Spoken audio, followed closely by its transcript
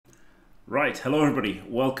Right, hello everybody.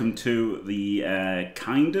 Welcome to the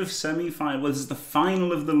kind of semi-final. Well, this is the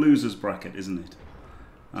final of the losers bracket, isn't it?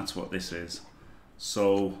 That's what this is.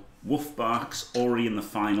 So, Wolfbark's already in the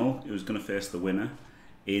final. He was going to face the winner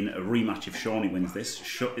in a rematch if Seanyy wins this.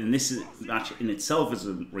 And this match in itself is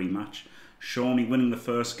a rematch. Seanyy winning the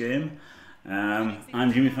first game.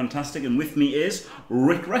 I'm Jimmy Fantastic, and with me is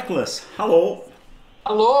Rick Wreckless. Hello.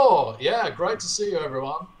 Hello. Yeah, great to see you,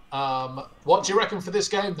 everyone. What do you reckon for this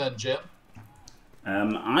game then, Jim?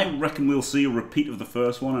 I reckon we'll see a repeat of the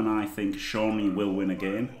first one, and I think Seanyy will win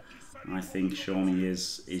again. I think Seanyy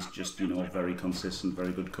is just, you know, very consistent,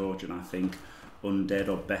 very good coach, and I think Undead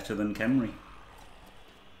are better than Khemri.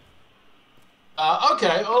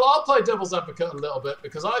 Okay, well, I'll play devil's advocate a little bit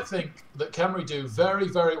because I think that Khemri do very,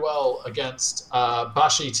 very well against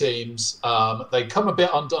Bashi teams. They come a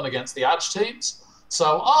bit undone against the Edge teams.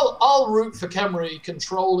 So I'll root for Khemri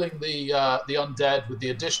controlling the undead with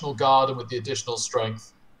the additional guard and with the additional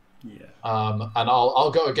strength. Yeah. And I'll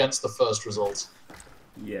go against the first result.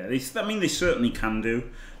 Yeah, they certainly can do.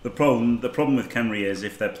 The problem with Khemri is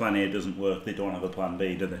if their plan A doesn't work, they don't have a plan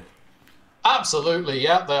B, do they? Absolutely,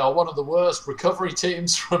 yeah. They are one of the worst recovery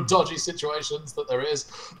teams from dodgy situations that there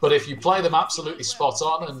is. But if you play them absolutely spot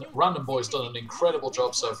on, and RandomBoy's done an incredible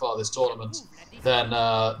job so far this tournament, then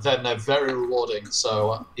they're very rewarding.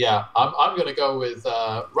 So yeah, I'm going to go with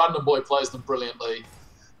RandomBoy plays them brilliantly,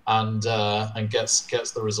 and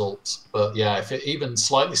gets the result. But yeah, if it even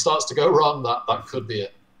slightly starts to go wrong, that could be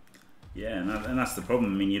it. Yeah, and that's the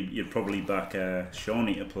problem. I mean, you'd probably back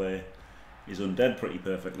Seanyy to play his Undead pretty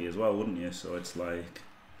perfectly as well, wouldn't you? So it's like...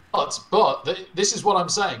 But this is what I'm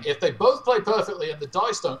saying. If they both play perfectly and the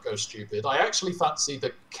dice don't go stupid, I actually fancy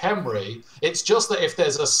the Khemri. It's just that if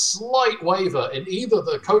there's a slight waver in either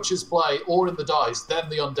the coach's play or in the dice, then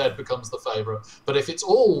the Undead becomes the favourite. But if it's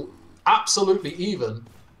all absolutely even,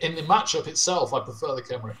 in the matchup itself, I prefer the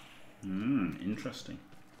Khemri. Interesting.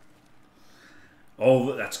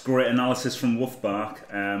 Oh, that's great analysis from Wolfbark.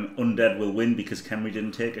 Undead will win because Khemri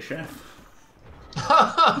didn't take a chef.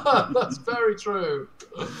 That's very true.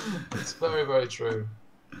 It's very, very true.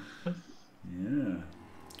 Yeah.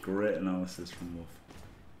 Great analysis from Wolf.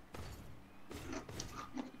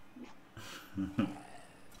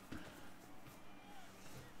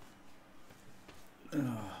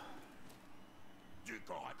 Du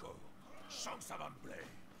corps à corps. Je sens que ça va me plaire.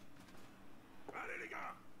 Allez les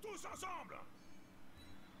gars, tous ensemble.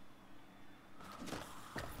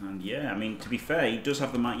 And yeah, I mean, to be fair, he does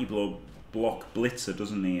have the Mighty Block Blitzer,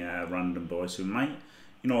 doesn't he, RandomBoy? So he might,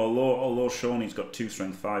 you know, although Seany's got 2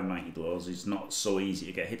 strength 5 Mighty Blows, it's not so easy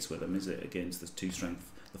to get hits with him, is it, against the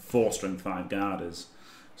 4 strength 5 guarders.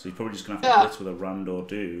 So he's probably just going to have to blitz with a rando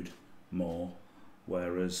dude more,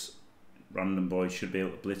 whereas RandomBoy should be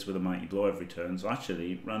able to blitz with a Mighty Blow every turn. So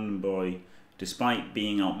actually, RandomBoy, despite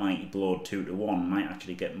being out Mighty Blowed 2 to 1, might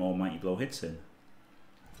actually get more Mighty Blow hits in.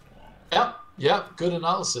 Yeah, good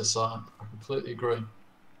analysis. I completely agree.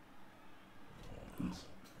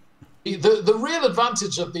 The real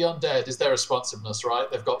advantage of the Undead is their responsiveness, right?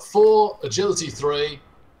 They've got 4 agility 3,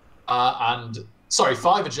 5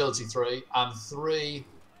 agility 3 and 3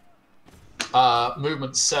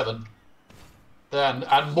 movement 7.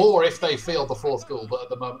 And more if they feel the 4th ghoul, but at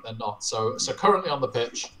the moment they're not. So currently on the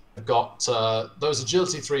pitch, they've got those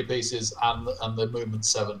agility 3 pieces and the movement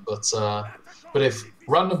 7. But if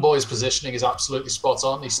RandomBoy's positioning is absolutely spot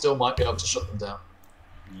on, he still might be able to shut them down.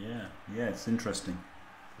 Yeah, it's interesting,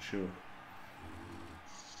 for sure.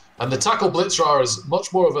 And the tackle Blitzrar is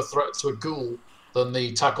much more of a threat to a ghoul than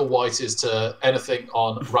the tackle white is to anything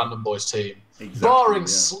on RandomBoy's team.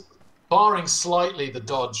 Exactly, barring slightly the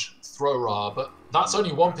dodge throw Ra, but that's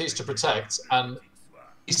only 1 piece to protect, and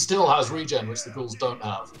he still has regen, which the ghouls don't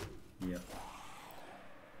have. Yeah.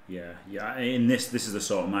 In this is the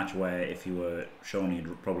sort of match where if you were Seanyy,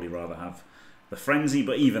 you'd probably rather have the frenzy,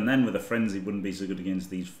 but even then, with a frenzy, wouldn't be so good against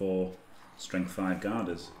these 4 strength 5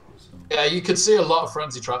 guarders. So. Yeah, you could see a lot of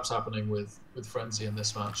frenzy traps happening with frenzy in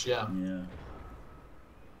this match. Yeah.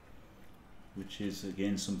 Which is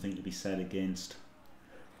again something to be said against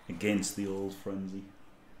the old frenzy.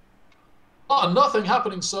 Nothing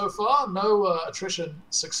happening so far. No attrition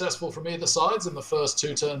successful from either sides in the first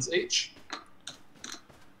 2 turns each.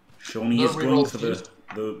 Seanyy is going for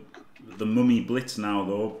the mummy blitz now,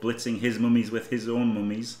 though, blitzing his mummies with his own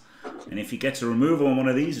mummies. And if he gets a removal on one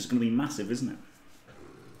of these, it's going to be massive, isn't it?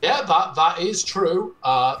 Yeah, that is true.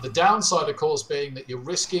 The downside, of course, being that you're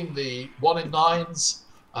risking the 1 in 9s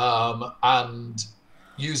and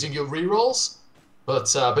using your rerolls.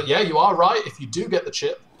 But yeah, you are right. If you do get the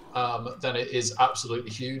chip, then it is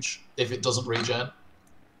absolutely huge if it doesn't regen.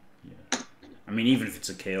 Yeah. I mean, even if it's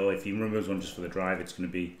a KO, if he removes one just for the drive, it's going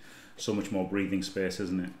to be so much more breathing space,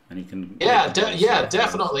 isn't it? And he can...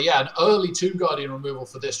 Definitely. Yeah, an early Tomb Guardian removal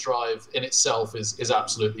for this drive in itself is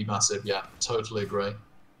absolutely massive. Yeah, totally agree.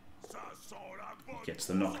 Gets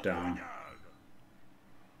the knockdown.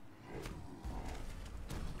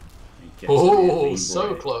 Oh,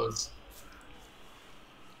 so close.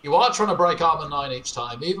 You are trying to break armor 9 each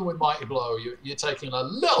time. Even with Mighty Blow, you're taking a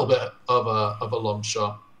little bit of a long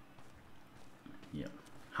shot. Yep.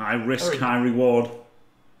 High risk, high reward.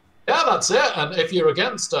 Yeah, that's it. And if you're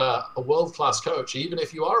against a world-class coach, even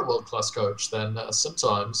if you are a world-class coach, then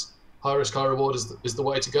sometimes high risk, high reward is the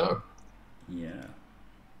way to go. Yeah.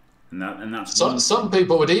 And that's some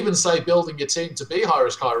people would even say building your team to be high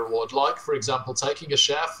risk, high reward, like, for example, taking a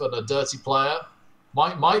chef and a dirty player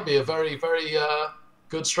might be a very, very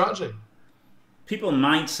good strategy. People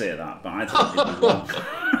might say that, but I think it'd be wrong.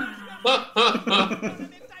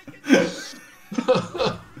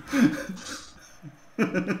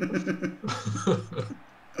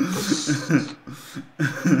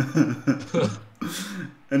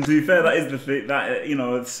 And to be fair, that is the thing that, you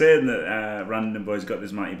know, saying that RandomBoy's got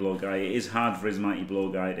this Mighty Blow guy, it is hard for his Mighty Blow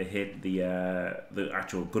guy to hit the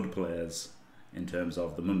actual good players in terms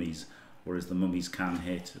of the mummies, whereas the mummies can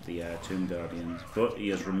hit the Tomb Guardians. But he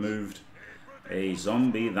has removed a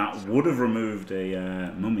zombie that would have removed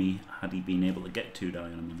a mummy had he been able to get 2 down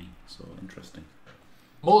on a mummy. So interesting.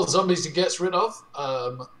 More zombies he gets rid of,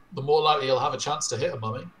 the more likely he'll have a chance to hit a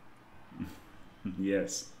mummy.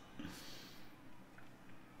 Yes.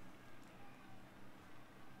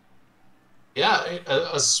 Yeah,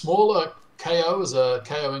 a smaller KO as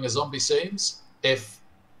KOing a zombie seems. If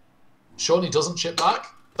Seanyy doesn't chip back,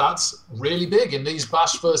 that's really big in these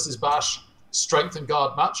Bash versus Bash strength and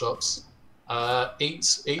guard matchups.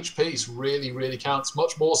 Each piece really, really counts,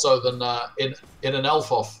 much more so than in an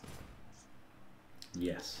elf-off.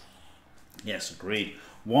 Yes. Yes, agreed.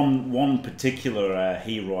 One particular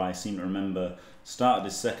hero I seem to remember started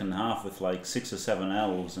his second half with like 6 or 7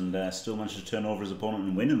 elves and still managed to turn over his opponent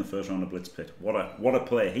and win in the first round of Blitz Pit. What a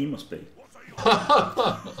player he must be.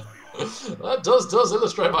 That does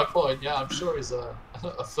illustrate my point. Yeah, I'm sure he's a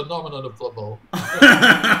phenomenon of Blood Bowl.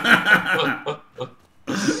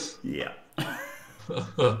 Yeah.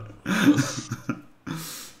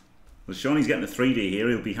 Well, Seany's getting a 3D here.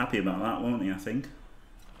 He'll be happy about that, won't he, I think?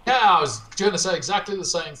 Yeah, I was going to say exactly the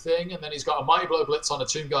same thing, and then he's got a Mighty Blow Blitz on a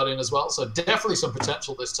Tomb Guardian as well, so definitely some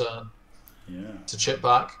potential this turn to chip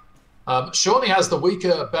back. Seanyy has the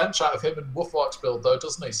weaker bench out of him and Wolfwalk's build, though,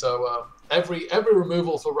 doesn't he? So every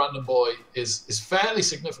removal for RandomBoy is fairly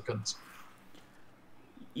significant.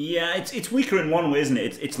 Yeah, it's weaker in one way, isn't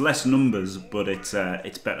it? It's less numbers, but it's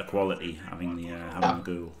better quality having the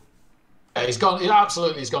ghoul. Yeah, he's gone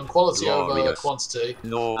quality over quantity,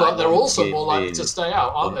 but they're also more likely to stay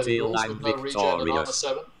out, aren't they? The ghouls with no regen and armor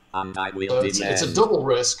 7. And I will so it's a double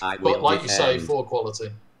risk, but like you say, for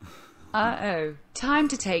quality. Uh-oh, time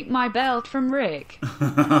to take my belt from Rick.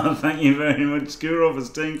 Thank you very much, Skuro, for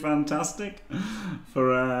staying fantastic.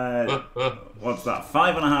 For, what's that,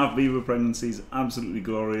 5.5 beaver pregnancies, absolutely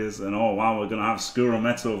glorious. And oh wow, we're going to have Skuro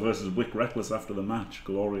Meto versus Rick Wreckless after the match,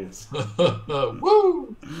 glorious.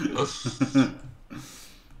 Woo!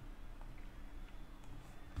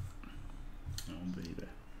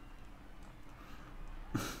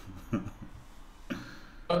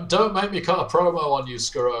 Don't make me cut a promo on you,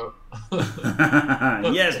 Skuro.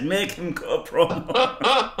 Yes, make him cut a promo.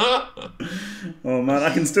 Oh man,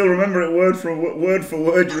 I can still remember it word for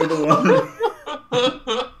word. Your other one.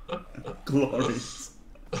 Glorious.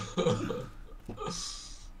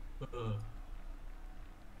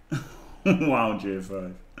 Wow,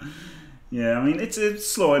 J5. Yeah, I mean it's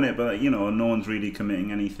slow in it, but you know, no one's really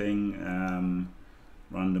committing anything.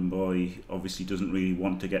 RandomBoy obviously doesn't really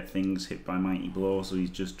want to get things hit by Mighty Blow, so he's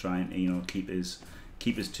just trying to, you know, keep his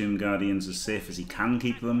Tomb Guardians as safe as he can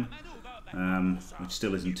keep them, which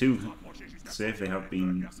still isn't too safe. They have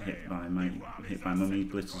been hit by mummy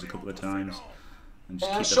blitzes a couple of times.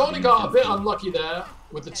 Seanyy got a bit unlucky there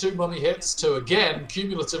with the 2 mummy hits to, again,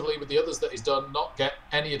 cumulatively with the others that he's done, not get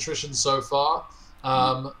any attrition so far.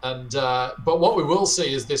 But what we will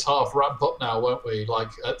see is this half ramp up now, won't we?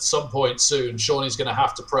 Like at some point soon, Seany's going to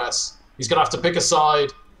have to press. He's going to have to pick a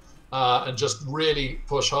side and just really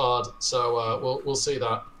push hard. So we'll see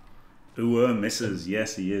that. Misses.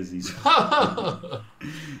 Yes, he is. He's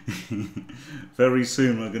very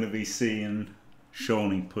soon we're going to be seeing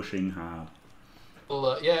Seanyy pushing hard.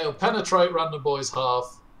 Well, yeah, he'll penetrate RandomBoy's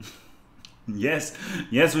half. Yes,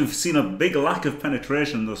 we've seen a big lack of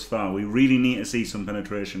penetration thus far. We really need to see some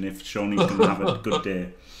penetration if Seany's going to have a good day.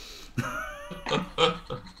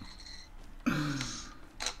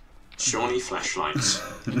 Seanyy flashlights.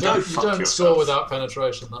 You don't score without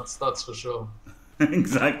penetration, that's for sure.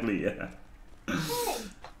 Exactly, yeah.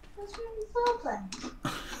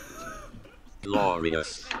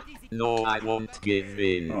 Glorious. No, I won't give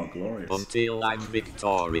in. Oh, glorious. Until I'm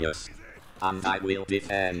victorious. And I will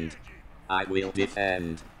defend. I will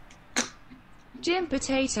defend. Jim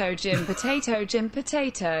Potato, Jim Potato, Jim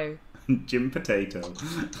Potato. Jim Potato.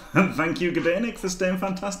 Thank you, Gdanik, for staying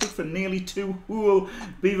fantastic for nearly 2 whole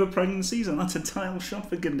beaver pregnancies, and that's a title shot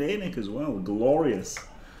for Gdanik as well. Glorious.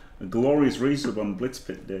 A glorious resub on Blitz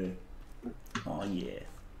Pit Day. Oh yeah.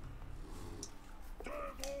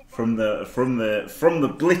 From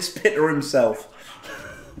the Blitz Pitter himself.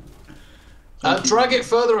 Drag it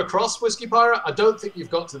further across, Whiskey Pirate. I don't think you've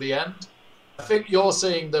got to the end. I think you're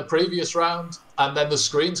seeing the previous round, and then the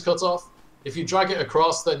screen's cut off. If you drag it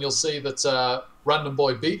across, then you'll see that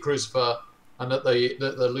RandomBoy beat Crucifer, and that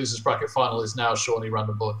the losers bracket final is now Seanyy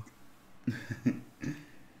RandomBoy.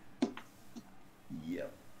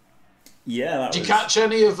 Yep. Yeah. Did you catch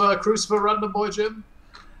any of Crucifer RandomBoy, Jim?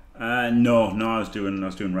 No, I was doing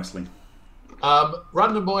wrestling.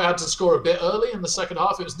 RandomBoy had to score a bit early in the second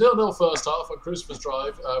half. It was 0-0 first half on Crucifer's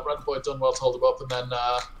drive. RandomBoy had done well to hold him up, and then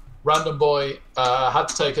RandomBoy had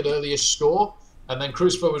to take an early-ish score, and then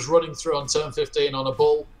Crucifer was running through on turn 15 on a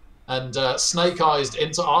bull, and snake-eyed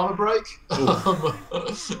into armor break.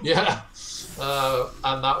 Yeah,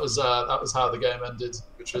 and that was how the game ended,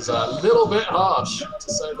 which was a little bit harsh,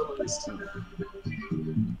 to say the least.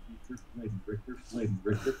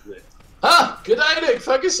 Good day, Nick.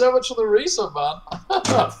 Thank you so much for the resub, man.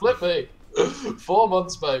 Flip me. 4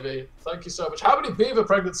 months, baby. Thank you so much. How many beaver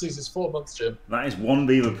pregnancies is 4 months, Jim? That is 1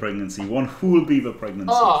 beaver pregnancy. 1 whole beaver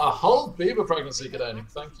pregnancy. Oh, a whole beaver pregnancy, good day, Nick.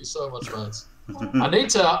 Thank you so much, mate. I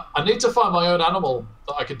need to find my own animal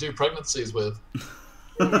that I could do pregnancies with.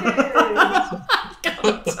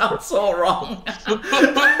 That's all wrong. I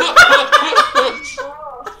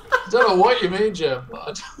don't know what you mean, Jim.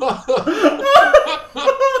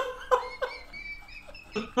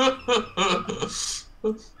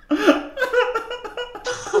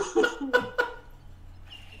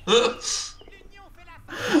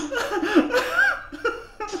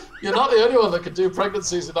 You're not the only one that can do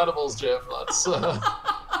pregnancies with animals, Jim. That's. I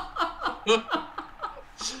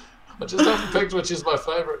just haven't picked which is my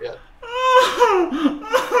favourite yet.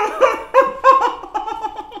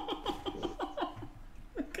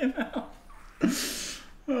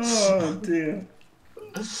 Oh dear.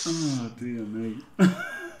 Oh dear me.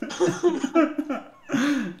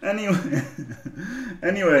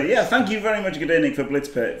 Anyway, yeah. Thank you very much, Gdanik, for Blitz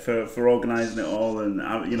Pit, for organising it all, and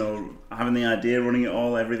having the idea, running it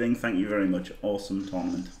all, everything. Thank you very much. Awesome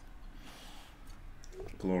tournament.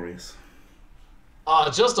 Glorious.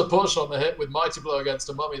 Just a push on the hit with Mighty Blow against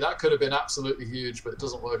a mummy. That could have been absolutely huge, but it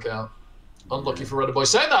doesn't work out. Unlucky for RandomBoy.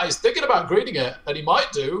 Saying that, he's thinking about greening it, and he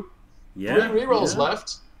might do. Yeah. 3 rerolls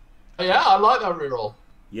left. Yeah, I like that reroll.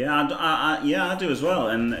 Yeah, I do as well,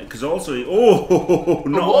 and because also,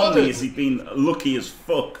 not only has he been lucky as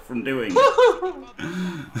fuck from doing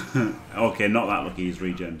it. Okay, not that lucky. He's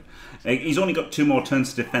regened. He's only got 2 more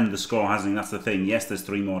turns to defend the score, hasn't he? That's the thing. Yes, there's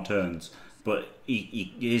 3 more turns, but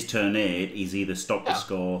his turn 8, he's either stopped the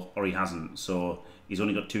score or he hasn't. So he's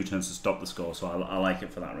only got 2 turns to stop the score. So I like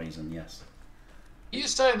it for that reason. Yes. Are you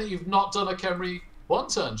saying that you've not done a Kemri 1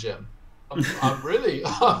 turn, Jim? I'm really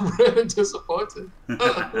disappointed.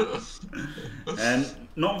 And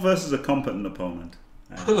not versus a competent opponent.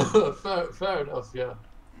 Fair enough, yeah.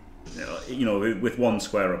 With 1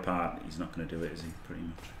 square apart, he's not going to do it, is he? Pretty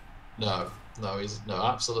much. No,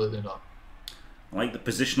 absolutely not. I like the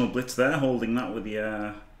positional blitz there, holding that with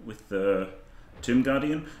the Tomb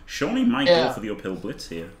Guardian. Seanyy might go for the uphill blitz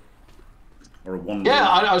here. Or a 1. Yeah,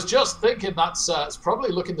 I was just thinking it's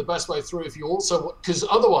probably looking the best way through if you also, because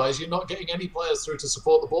otherwise you're not getting any players through to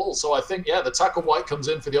support the ball. So I think, the tackle white comes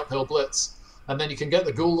in for the uphill blitz, and then you can get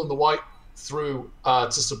the ghoul and the white through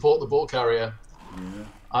to support the ball carrier. Yeah.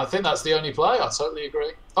 I think that's the only play. I totally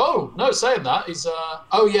agree. Oh, no, saying that, he's,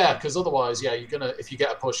 because otherwise, you're going to, if you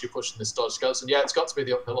get a push, you're pushing this dodge scouts, and it's got to be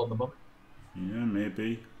the uphill on the mummy. Yeah,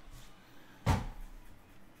 maybe.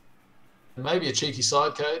 Maybe a cheeky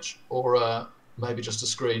side cage, or maybe just a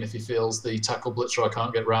screen if he feels the tackle blitzer I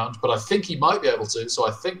can't get round. But I think he might be able to, so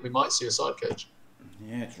I think we might see a side cage.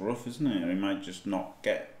 Yeah, it's rough, isn't it? He might just not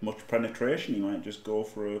get much penetration. He might just go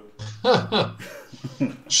for a...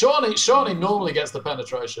 Seanyy normally gets the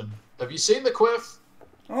penetration. Have you seen the quiff?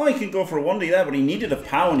 Oh, he can go for a 1D there, but he needed a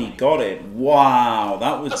power and he got it. Wow,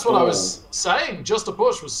 That's what I was saying. Just a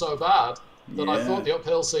push was so bad that I thought the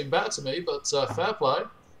uphill seemed better to me, but fair play.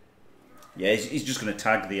 Yeah, he's just going to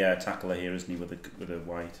tag the tackler here, isn't he, with a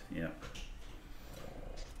white? Yeah.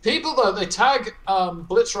 People, though, they tag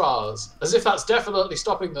Blitzras as if that's definitely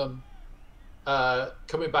stopping them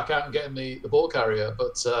coming back out and getting the ball carrier.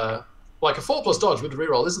 But like a 4+ dodge with a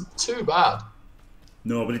reroll isn't too bad.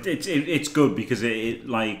 No, but it's good because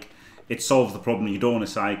it solves the problem. You don't want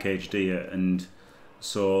to side cage, do you? And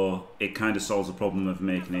so it kind of solves the problem of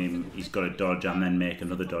making him. He's got to dodge and then make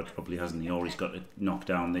another dodge, probably, hasn't he? Or he's got to knock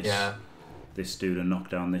down this dude and knock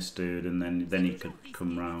down this dude, and then he could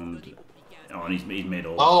come round. Oh, and he's made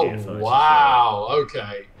all. Oh wow!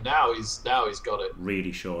 Okay, now he's got it.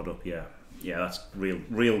 Really showed up, yeah. Yeah, that's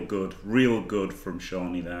real good from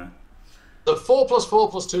Seanyy there. The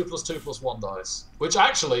 4+4+2+2+1 dice, which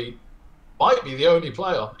actually might be the only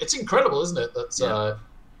play on. It's incredible, isn't it? That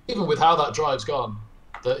even with how that drive's gone,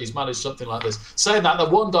 that he's managed something like this. Saying that, the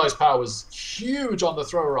 1 dice power was huge on the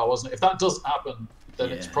thrower roll, wasn't it? If that doesn't happen, then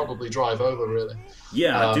it's probably drive over, really.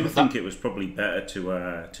 Yeah, I do think it was probably better to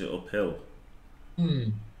uphill.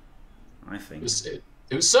 I think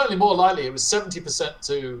it was certainly more likely. It was 70%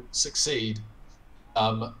 to succeed,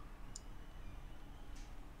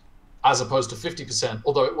 as opposed to 50%.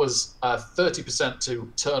 Although it was 30%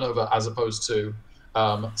 to turnover as opposed to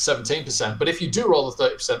 17%. But if you do roll the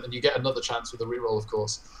 30%, then you get another chance with the reroll, of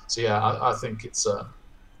course. So yeah, I think it's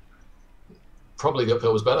probably the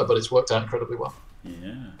uphill was better, but it's worked out incredibly well.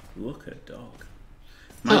 Yeah, look at dog.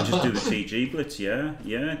 Might just do the TG blitz, yeah,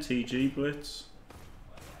 TG blitz.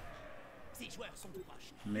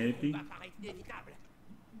 Maybe.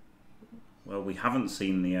 Well, we haven't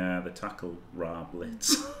seen the tackle Ra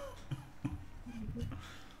blitz.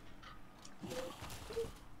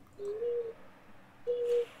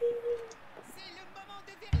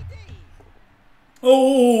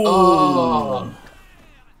 Oh,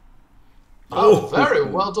 very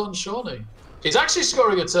well done, Seanyy. He's actually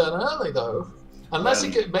scoring a turn early, though. Unless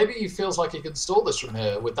maybe he feels like he can stall this from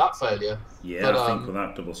here with that failure. Yeah, but, I think with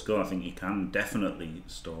that double score, I think he can definitely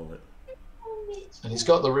stall it. And he's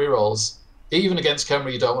got the rerolls. Even against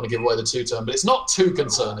Khemri, you don't want to give away the 2-turn, but it's not too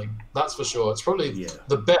concerning. That's for sure. It's probably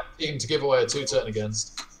the best team to give away a 2-turn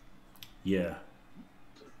against. Yeah.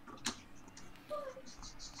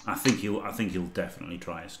 I think he'll definitely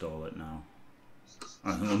try to stall it now.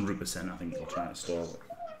 100%. I think he'll try to stall it.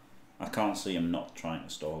 I can't see him not trying to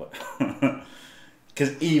stall it.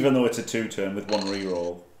 Because even though it's a 2-turn with 1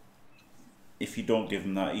 reroll, if you don't give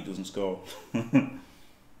him that, he doesn't score.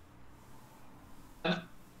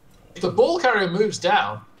 If the ball carrier moves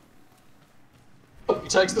down, he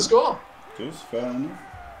takes the score. Does, fair enough.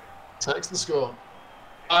 Takes the score.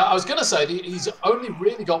 I was going to say, he's only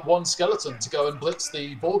really got 1 skeleton to go and blitz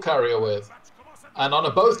the ball carrier with. And on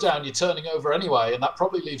a both down, you're turning over anyway, and that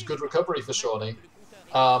probably leaves good recovery for Seanyy.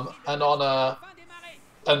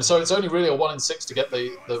 And so it's only really a 1 in 6 to get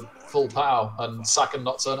the full pow and sack and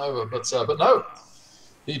not turn over. But no,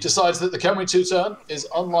 he decides that the Khemri 2-turn is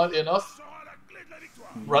unlikely enough.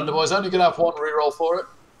 RandomBoy's only going to have 1 reroll for it.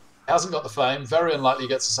 He hasn't got the fame. Very unlikely he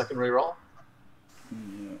gets a second reroll.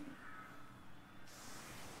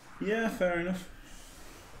 Yeah, fair enough.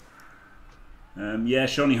 Yeah,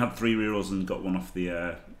 Seanyy had 3 rerolls and got 1 off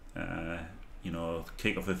the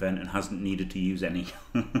kick-off event and hasn't needed to use any.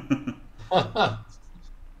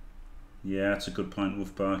 Yeah, that's a good point,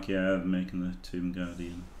 Wolfbark. Yeah, making the Tomb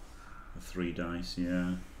Guardian a 3 dice.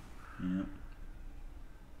 Yeah.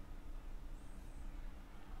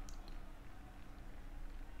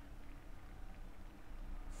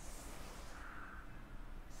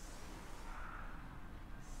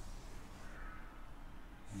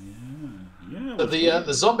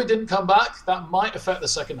 The zombie didn't come back. That might affect the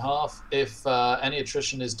second half if any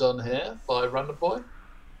attrition is done here by RandomBoy.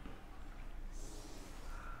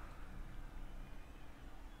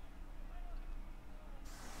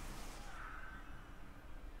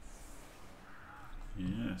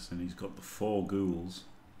 Yes, and he's got the 4 ghouls.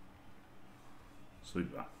 So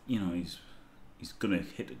he's gonna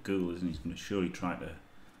hit a ghoul, isn't he? He's gonna surely try to.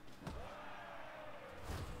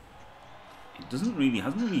 Hasn't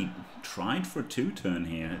really tried for a 2-turn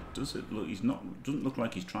here, does it? Look, doesn't look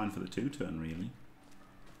like he's trying for the 2-turn really.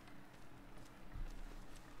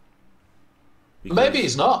 Because maybe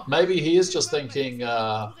he's not. Maybe he is just thinking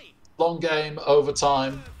long game,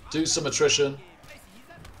 overtime, do some attrition.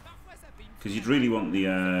 Because you'd really want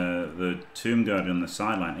the Tomb Guardian on the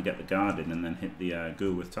sideline to get the guard in and then hit the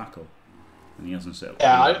ghoul with tackle. And he hasn't set up.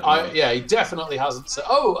 Yeah, he definitely hasn't set.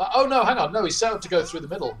 Oh no, hang on, no, he's set up to go through the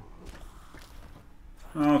middle.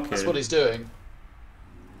 Okay. That's what he's doing.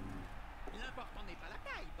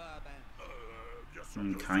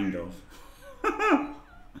 Kind of.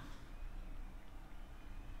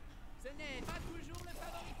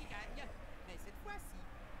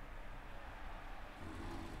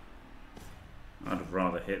 I'd have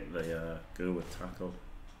rather hit the girl with tackle.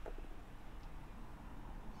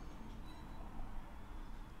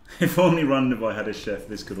 If only RandomBoy had a chef,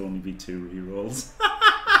 this could only be 2 rerolls.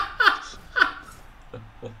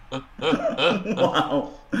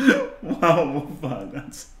 Wow. Wow,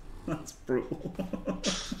 Wolfman, that's brutal.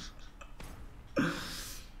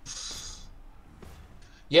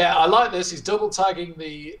 Yeah, I like this. He's double tagging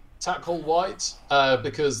the tackle white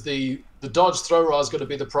because the dodge throw raw is going to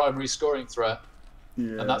be the primary scoring threat.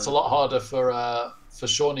 Yeah. And that's a lot harder for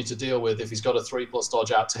Seanyy to deal with if he's got a 3+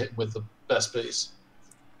 dodge out to hit him with the best piece.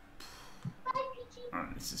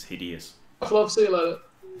 This is hideous. Love, see you later.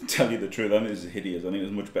 Tell you the truth, I think this is hideous. I think it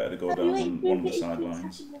was much better to go down on one of the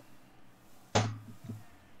sidelines.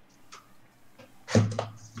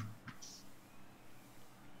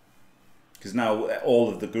 Because now all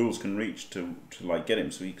of the ghouls can reach to like get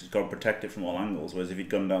him, so he's got to protect it from all angles. Whereas if he'd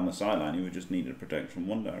gone down the sideline, he would just need to protect from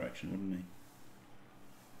one direction, wouldn't he?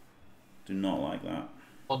 Do not like that.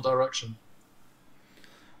 One direction.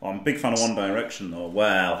 Oh, I'm a big fan of One Direction, though.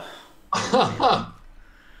 Well,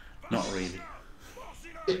 not really.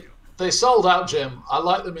 They sold out, Jim. I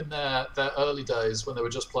like them in their early days when they were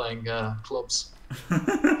just playing clubs.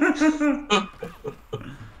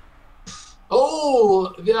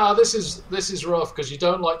 Oh, yeah, this is rough because you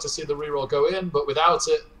don't like to see the reroll go in, but without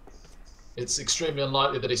it, it's extremely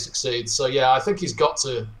unlikely that he succeeds. So yeah, I think he's got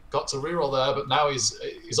to reroll there, but now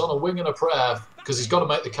he's on a wing and a prayer because he's got to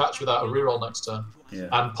make the catch without a reroll next turn,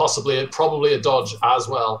 and probably a dodge as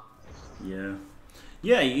well. Yeah,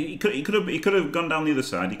 yeah, he could have gone down the other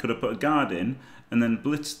side. He could have put a guard in and then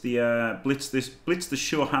blitzed the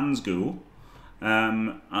sure hands ghoul.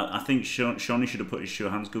 I think Seanyy should have put his sure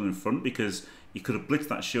hands ghoul in front because he could have blitzed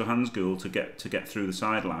that sure hands ghoul to get through the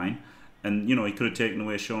sideline, and you know he could have taken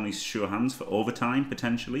away Seany's sure hands for overtime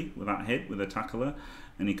potentially with that hit with a tackler,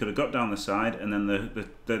 and he could have got down the side, and then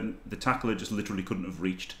the tackler just literally couldn't have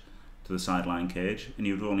reached to the sideline cage, and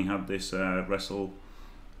he would have only had this wrestle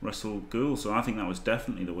ghoul. So I think that was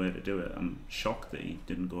definitely the way to do it. I'm shocked that he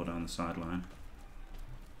didn't go down the sideline,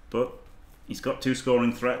 but he's got 2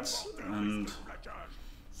 scoring threats, and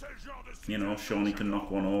you know Seanyy can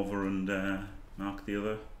knock one over and mark the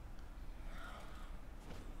other.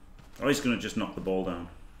 Oh, he's going to just knock the ball down.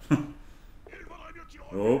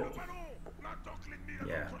 Oh,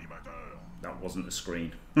 yeah, that wasn't a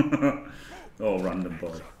screen. Oh,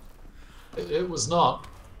 RandomBoy. It was not.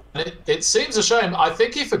 It seems a shame. I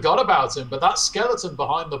think he forgot about him, but that skeleton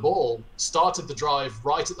behind the ball started the drive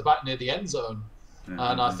right at the back near the end zone.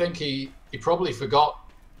 And I think he probably forgot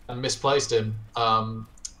and misplaced him.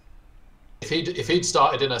 If he'd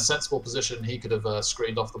started in a sensible position, he could have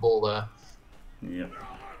screened off the ball there. Yep.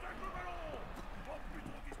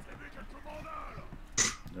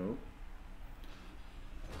 Nope.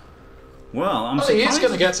 Well, I'm surprised. He's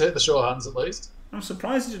going to get to hit the sure hands at least. I'm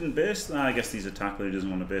surprised he didn't base. I guess he's a tackler. He doesn't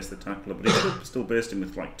want to base the tackler, but he could have still based him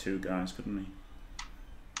with like 2 guys, couldn't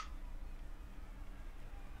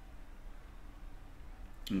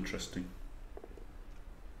he? Interesting.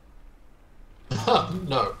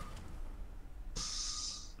 No.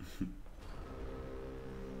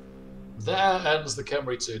 There ends the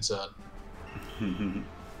Khemri 2 turn.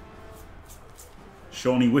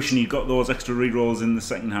 Seanyy wishing he'd got those extra rerolls in the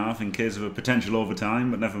second half in case of a potential overtime,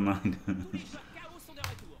 but never mind.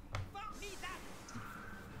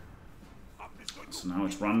 So now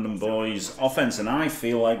it's RandomBoy's offense, and I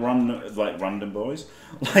feel like RandomBoy's,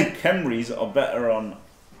 like Khemri's are better on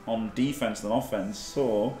defense than offense,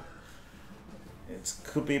 so it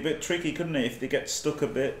could be a bit tricky, couldn't it? If they get stuck a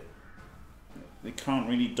bit, they can't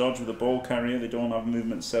really dodge with a ball carrier. They don't have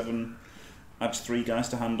movement 7. Adds 3 guys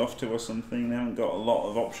to hand off to or something. They haven't got a lot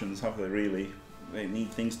of options, have they? Really, they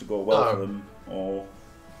need things to go well for them. Or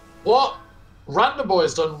what RandomBoy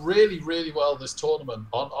has done really, really well this tournament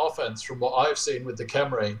on offense, from what I've seen with the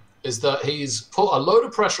Khemri, is that he's put a load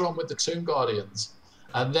of pressure on with the Tomb Guardians,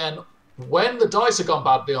 and then when the dice have gone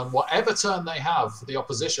badly on whatever turn they have for the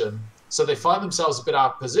opposition, so they find themselves a bit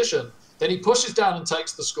out of position, then he pushes down and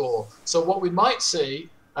takes the score. So what we might see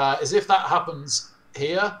is, if that happens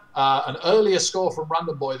here, an earlier score from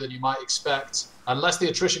RandomBoy than you might expect, unless the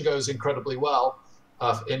attrition goes incredibly well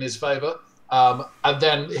in his favour, and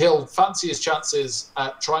then he'll fancy his chances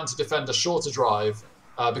at trying to defend a shorter drive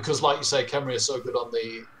because, like you say, Khemri are so good on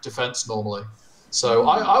the defence normally. So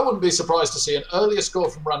I wouldn't be surprised to see an earlier score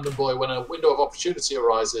from RandomBoy when a window of opportunity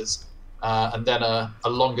arises, and then a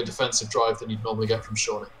longer defensive drive than you'd normally get from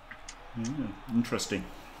Seanyy. Interesting.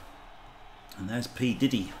 And there's P.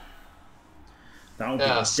 Diddy. That would be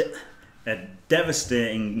a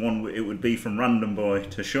devastating one. It would be from RandomBoy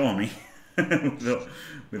to Seanyy.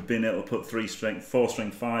 We've been able to put 4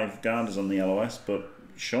 strength 5 guarders on the LOS, but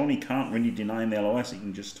Seanyy can't really deny him the LOS. He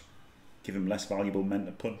can just give him less valuable men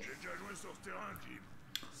to punch.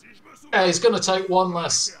 Yeah, he's going to take one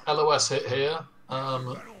less LOS hit here.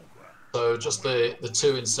 So just the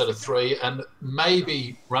 2 instead of 3, and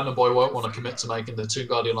maybe RandomBoy won't want to commit to making the Tomb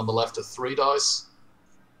Guardian on the left a 3 dice.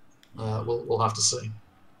 We'll have to see.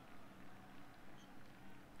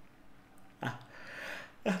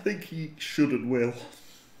 I think he should and will.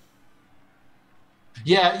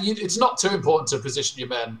 Yeah, it's not too important to position your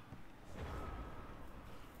men.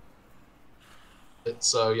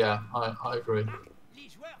 So yeah, I agree.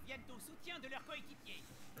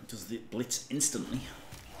 Does the blitz instantly?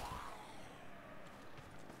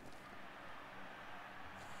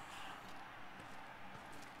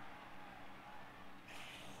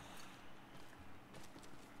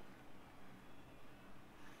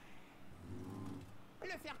 Le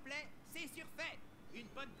fair play, c'est surfait. Une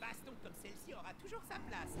bonne baston comme celle-ci aura toujours sa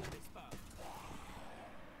place dans le sport.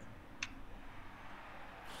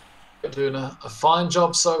 Doing a fine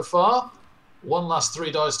job so far. One last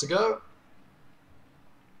 3 dice to go.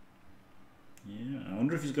 Yeah, I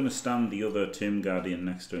wonder if he's going to stand the other Tomb Guardian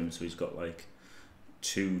next to him, so he's got like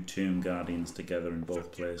 2 Tomb Guardians together in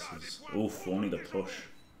both places. Oof, only the push.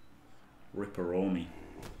 Ripperoni.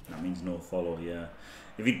 That means no follow, yeah.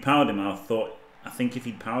 If he'd powered him, I think if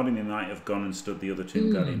he'd powered him, he might have gone and stood the other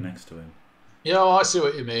Tomb Guardian next to him. Yeah, oh, I see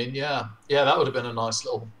what you mean. Yeah, that would have been a nice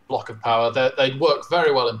little block of power. They work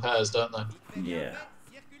very well in pairs, don't they? Yeah.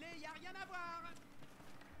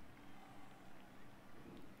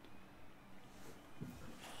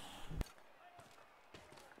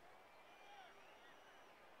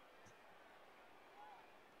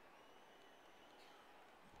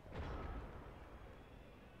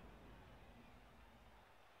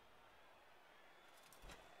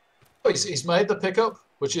 He's made the pickup,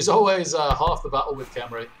 which is always half the battle with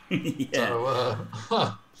Camry. Yeah.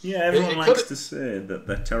 So, yeah, everyone likes to say that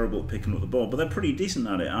they're terrible at picking up the ball, but they're pretty decent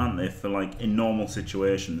at it, aren't they? For like in normal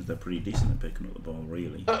situations, they're pretty decent at picking up the ball,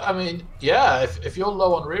 really. I mean, yeah, if you're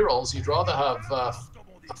low on rerolls, you'd rather have a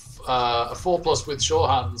 4+ with sure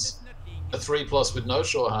hands, a 3+ with no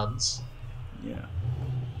sure hands. Yeah,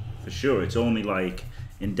 for sure. It's only like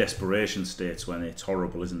in desperation states when it's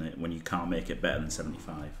horrible, isn't it? When you can't make it better than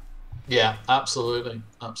 75. Yeah, absolutely,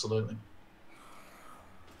 absolutely.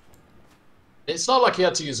 It's not like he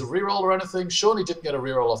had to use a reroll or anything. Seanyy didn't get a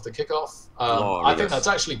reroll off the kickoff. I think that's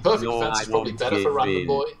actually perfect defense. Is probably better for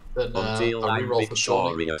RandomBoy than a reroll for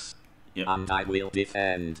Seanyy. Yep. And I will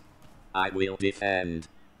defend. I will defend.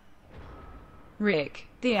 Rick,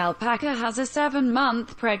 the alpaca has a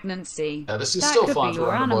 7-month pregnancy. Yeah, this is That still could fine be for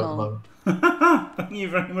your RandomBoy at the animal. moment. Thank you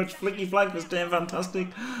very much, Flicky Flag, for staying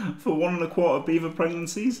fantastic for 1 1/4 beaver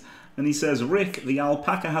pregnancies. And he says, Rick, the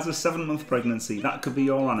alpaca has a 7-month pregnancy. That could be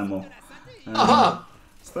your animal. So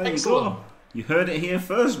there Excellent. you go. You heard it here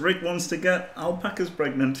first. Rick wants to get alpacas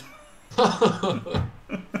pregnant. Oh,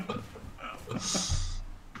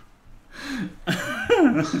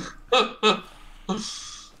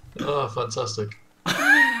 fantastic.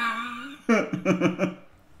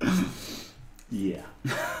 Yeah.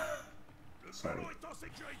 Le ballon est en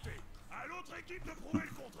sécurité. À l'autre équipe de prouver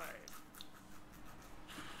le contraire.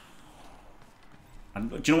 And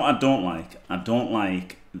do you know what I don't like? I don't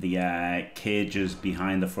like the cages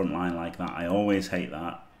behind the front line like that. I always hate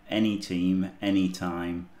that. Any team, any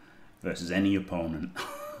time, versus any opponent.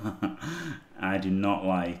 I do not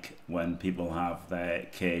like when people have their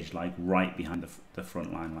cage like right behind the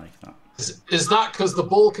front line like that. Is that because the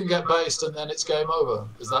ball can get based and then it's game over?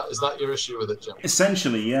 Is that your issue with it, Jim?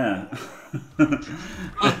 Essentially, yeah.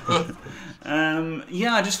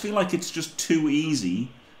 Yeah, I just feel like it's just too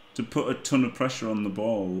easy to put a ton of pressure on the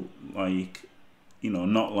ball. Like, you know,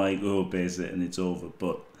 not like, oh, base it and it's over.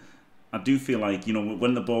 But I do feel like, you know,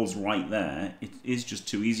 when the ball's right there, it is just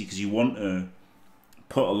too easy because you want to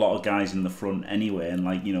put a lot of guys in the front anyway and,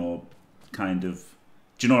 like, you know, kind of...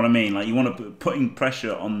 Do you know what I mean? Like, you want to putting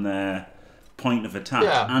pressure on their point of attack,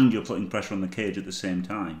 and you're putting pressure on the cage at the same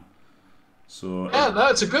time. So yeah, no,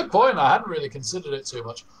 it's a good point. I hadn't really considered it too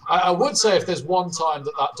much. I would say if there's one time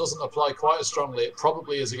that doesn't apply quite as strongly, it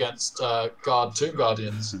probably is against Tomb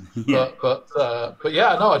Guardians. Yeah. But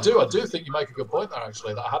yeah, no, I do think you make a good point there,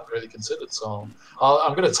 actually, that I hadn't really considered. So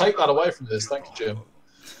I'm going to take that away from this. Thank you, Jim.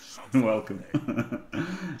 You're welcome.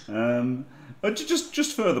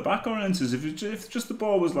 Just further back, audiences, if just the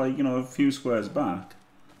ball was like, you know, a few squares back,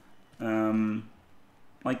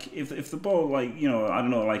 like if the ball, like, you know, I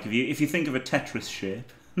don't know, like if you think of a Tetris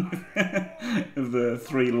shape, of the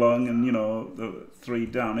 3 long and, you know, the 3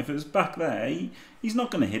 down. If it was back there, he's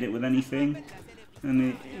not going to hit it with anything,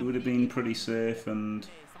 and it would have been pretty safe, and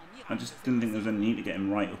I just didn't think there was any need to get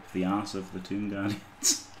him right up the arse of the Tomb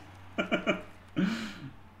Guardians.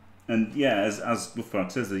 And yeah, as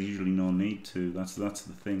Wolfbark says, there's usually no need to. That's the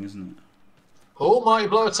thing, isn't it? Almighty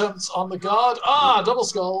blow attempts on the guard. Ah, double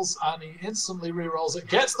skulls, and he instantly re-rolls it.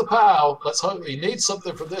 Gets the POW. Let's hope he needs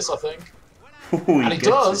something from this, I think. And he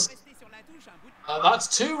does. That's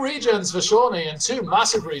 2 regens for Seanyy, and 2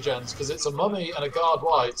 massive regens, because it's a mummy and a guard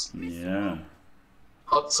white. Yeah.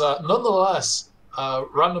 But nonetheless,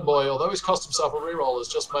 RandomBoy, although he's cost himself a reroll, has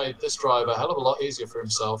just made this drive a hell of a lot easier for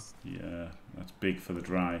himself. Yeah, that's big for the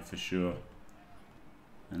drive, for sure.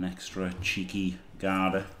 An extra cheeky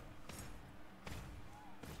guarder.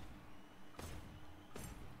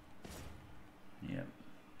 Yep.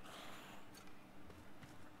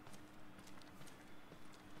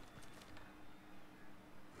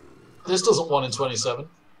 This doesn't 1 in 27.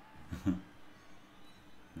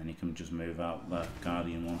 Then he can just move out that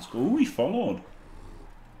Guardian once. Oh, he followed.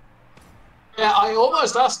 Yeah, I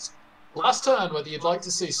almost asked last turn whether you'd like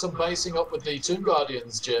to see some basing up with the Tomb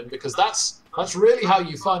Guardians, Jim, because that's really how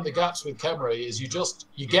you find the gaps with Khemri, is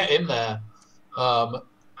you get in there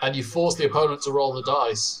and you force the opponent to roll the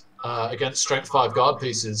dice against Strength 5 guard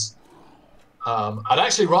pieces. I'd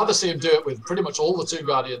actually rather see him do it with pretty much all the Tomb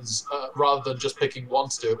Guardians rather than just picking one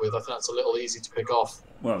to do it with. I think that's a little easy to pick off.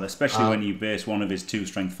 Well, especially when you base one of his 2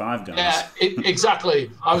 Strength 5 guys. Yeah,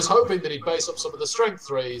 exactly. I was hoping that he'd base up some of the Strength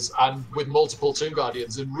 3s and with multiple Tomb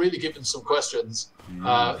Guardians and really give him some questions.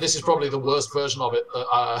 This is probably the worst version of it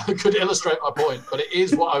that could illustrate my point, but it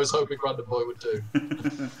is what I was hoping RandomBoy would do.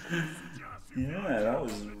 Yeah, that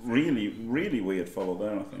was really, really weird follow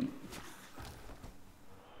there, I think.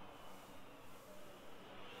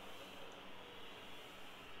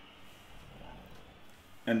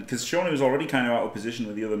 And because Seanyy was already kind of out of position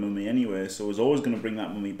with the other mummy anyway, so was always going to bring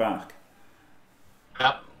that mummy back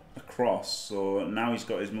across. So now he's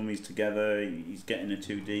got his mummies together. He's getting a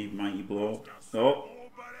 2D mighty blow. Oh,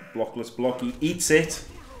 blockless block. He eats it.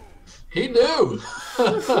 He knew.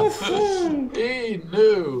 He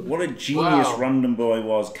knew. What a genius RandomBoy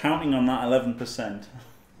was, counting on that 11%.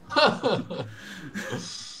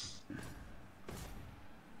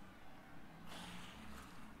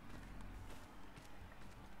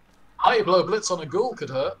 High blow blitz on a ghoul could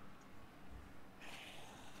hurt.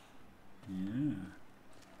 Yeah.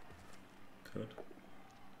 Could.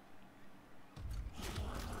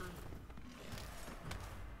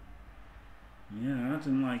 Yeah, I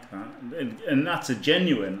didn't like that. And that's a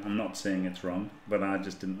genuine, I'm not saying it's wrong, but I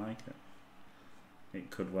just didn't like it. It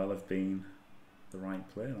could well have been the right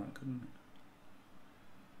play, that couldn't it?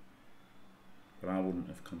 But I wouldn't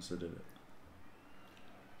have considered it.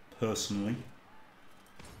 Personally.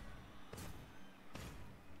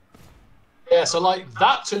 Yeah, so like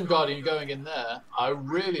that Tomb Guardian going in there, I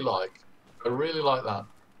really like. I really like that.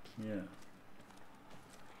 Yeah.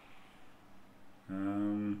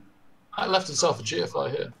 I left himself a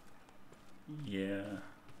GFI here. Yeah.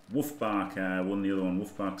 Wolfbark won the other one.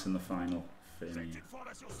 Wolfbark's in the final. There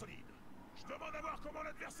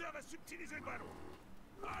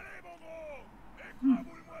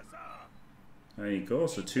you go.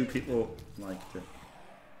 So 2 people liked it.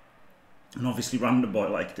 And obviously RandomBoy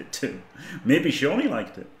liked it too. Maybe Seanyy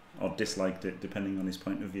liked it. Or disliked it, depending on his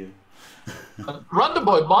point of view.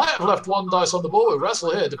 RandomBoy might have left 1 dice on the board with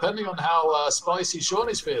Wrestle here, depending on how spicy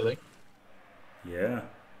Seany's feeling. Yeah.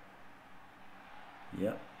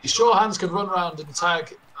 Yeah. His sure hands can run around and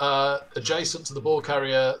tag adjacent to the ball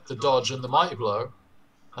carrier, the dodge, and the mighty blow.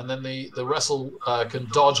 And then the Wrestle can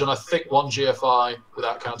dodge, and I think 1 GFI,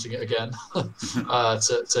 without counting it again,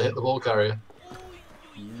 to hit the ball carrier.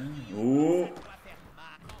 Yeah. Ooh.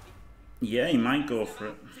 Yeah, he might go for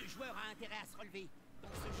it.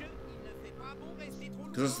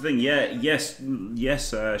 Because that's the thing, yes,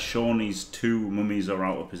 Seany's 2 mummies are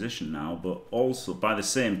out of position now, but also, by the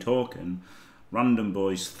same token,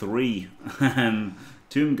 RandomBoy's 3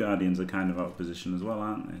 Tomb Guardians are kind of out of position as well,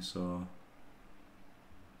 aren't they? So,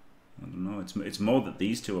 I don't know, it's more that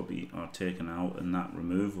these 2 are taken out, and that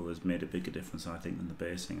removal has made a bigger difference, I think, than the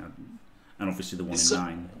basing. And obviously the 1 in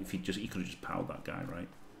 9, if he could have just powered that guy, right?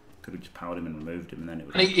 Could have just powered him and removed him, and then it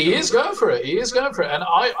would. And he is going for it. He is going for it, and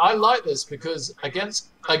I like this because against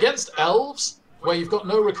elves, where you've got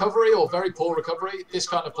no recovery or very poor recovery, this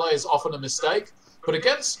kind of play is often a mistake. But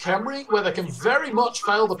against Khemri, where they can very much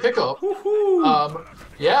fail the pickup,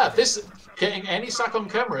 yeah, this getting any sack on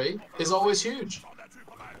Khemri is always huge.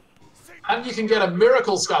 And you can get a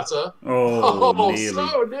miracle scatter. Oh,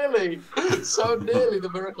 nearly. So nearly the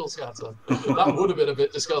miracle scatter. That would have been a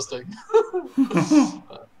bit disgusting.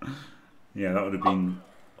 Yeah, that would have been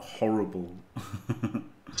horrible.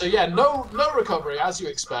 So yeah, no recovery as you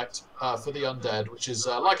expect for the Undead, which is,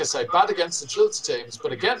 like I say, bad against agility teams,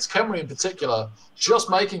 but against Khemri in particular, just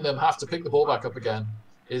making them have to pick the ball back up again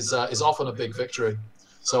is often a big victory.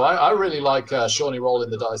 So I really like Seanyy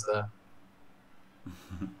rolling the dice there.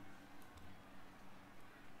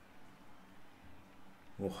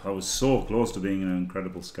 Oh, I was so close to being an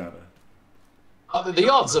incredible scatter. The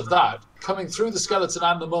odds of that coming through the skeleton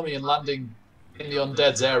and the mummy and landing in the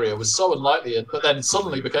Undead's area was so unlikely, but then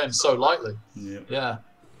suddenly became so likely. Yep. Yeah.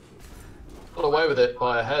 Got away with it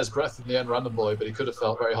by a hair's breadth in the end, RandomBoy, but he could have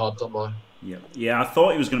felt very hard done by. Yeah, I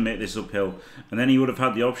thought he was going to make this uphill, and then he would have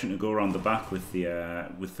had the option to go around the back with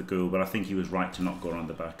the ghoul, but I think he was right to not go around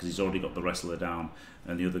the back because he's already got the wrestler down,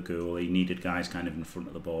 and the other ghoul, he needed guys kind of in front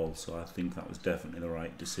of the ball, so I think that was definitely the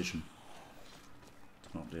right decision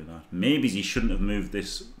to not do that. Maybe he shouldn't have moved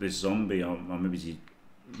this zombie, or maybe he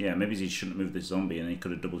shouldn't have moved this zombie, and he could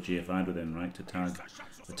have double GFI'd with him, right, to tag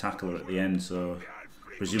the tackler at the end, so...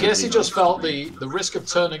 I guess he just felt the risk of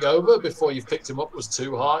turning over before you've picked him up was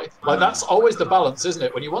too high. Like, that's always the balance, isn't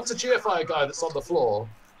it? When you want to GFI a guy that's on the floor,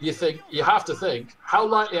 you have to think, how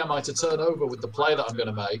likely am I to turn over with the play that I'm going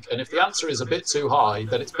to make? And if the answer is a bit too high,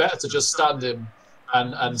 then it's better to just stand him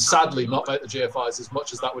and sadly not make the GFIs as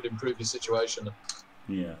much as that would improve your situation.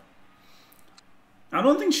 Yeah. I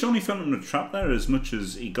don't think Seanyy fell in a trap there as much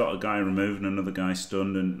as he got a guy removed and another guy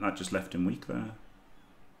stunned, and that just left him weak there,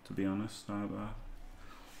 to be honest.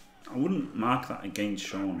 I wouldn't mark that against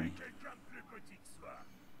Seanyy.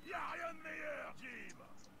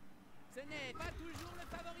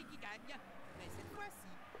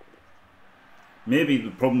 Maybe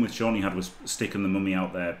the problem with Seanyy had was sticking the mummy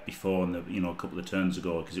out there before, and a couple of turns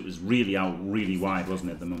ago, because it was really out, really wide,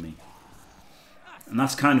 wasn't it, the mummy? And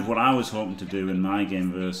that's kind of what I was hoping to do in my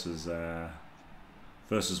game versus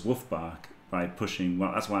Wolfbark by pushing.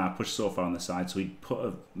 Well, that's why I pushed so far on the side, so he'd put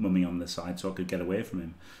a mummy on the side so I could get away from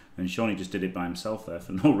him. And Seanyy just did it by himself there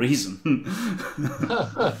for no reason.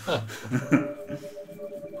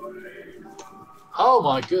 Oh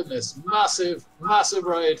my goodness, massive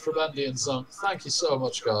raid from Andy and Zunk. Thank you so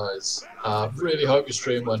much, guys. Really hope your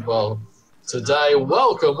stream went well today.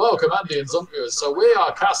 Welcome Andy and Zunk viewers. So we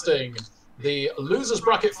are casting the losers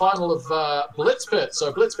bracket final of Blitz Pit.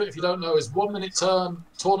 So Blitz Pit, if you don't know, is 1 minute turn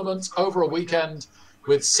tournament over a weekend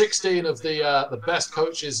with 16 of the best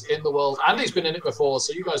coaches in the world. Andy's been in it before,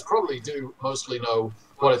 so you guys probably do mostly know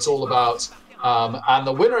what it's all about. And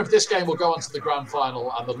the winner of this game will go on to the grand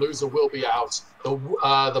final, and the loser will be out.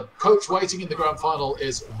 The coach waiting in the grand final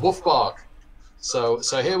is Wolfbark. So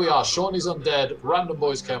here we are, Seany's Undead,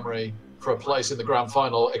 RandomBoy's Khemri for a place in the grand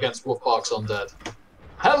final against Wolfbark's Undead.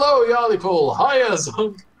 Hello, Yarlypool. Hiya,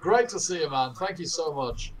 Zunk. Great to see you, man. Thank you so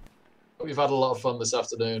much. We've had a lot of fun this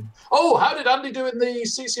afternoon. Oh, how did Andy do in the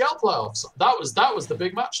CCL playoffs? That was the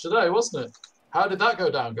big match today, wasn't it? How did that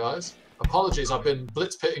go down, guys? Apologies, I've been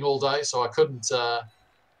blitz pitting all day, so I couldn't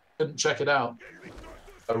check it out.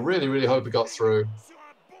 I really hope it got through.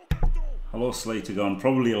 Hello, Slater gone.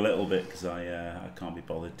 Probably a little bit because I can't be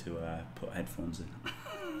bothered to put headphones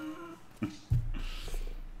in.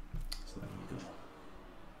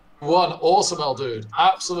 One awesome, El Dude.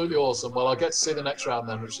 Absolutely awesome. Well, I'll get to see the next round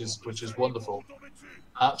then, which is wonderful.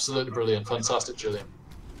 Absolutely brilliant. Fantastic, Julian.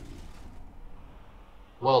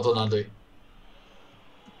 Well done, Andy.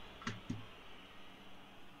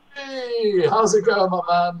 Hey, how's it going, my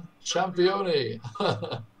man? Champione.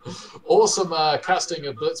 Awesome casting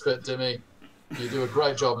of Blitz Pit, Dimmy. You do a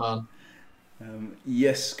great job, man.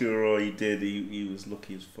 Yes, Skuro, he did. He was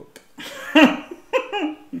lucky as fuck.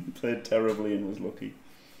 He played terribly and was lucky.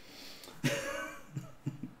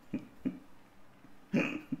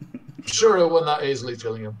 I'm sure he'll win that easily,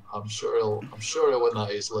 Gillingham. I'm sure he'll win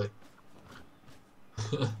that easily.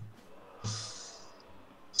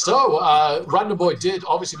 So, RandomBoy did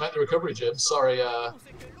obviously make the recovery, Jim. Sorry,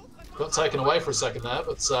 got taken away for a second there,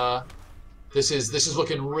 but this is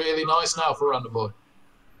looking really nice now for RandomBoy.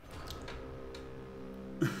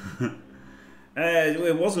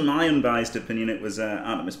 It wasn't my unbiased opinion, it was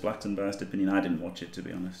Artemis Black's unbiased opinion. I didn't watch it, to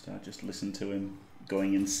be honest. I just listened to him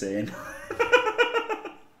going insane.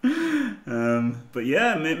 But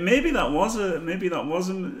yeah, maybe that was but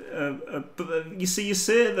you say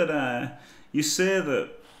that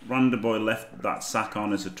RandomBoy left that sack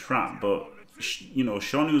on as a trap, but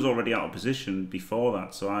Seanyy was already out of position before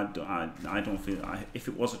that, so I don't feel if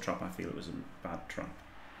it was a trap, I feel it was a bad trap.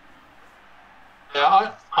 Yeah,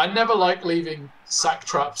 I never like leaving sack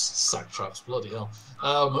traps, bloody hell,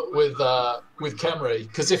 with Khemri,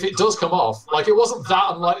 because if it does come off, like it wasn't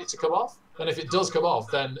that unlikely to come off, and if it does come off,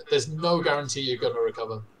 then there's no guarantee you're going to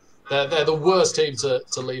recover. They're the worst team to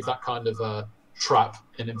leave that kind of trap,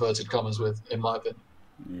 in inverted commas, with, in my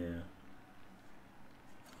opinion.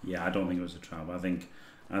 Yeah, I don't think it was a trap. I think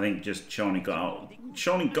just Seanyy got out.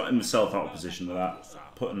 Seanyy got himself out of position with that,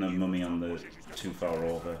 putting the mummy on the too far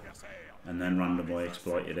over, and then RandomBoy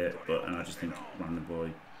exploited it. And I just think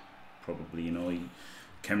RandomBoy probably,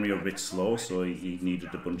 Khemri were a bit slow, so he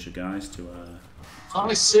needed a bunch of guys to.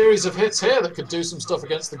 Nice series of hits here that could do some stuff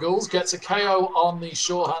against the ghouls. Gets a KO on the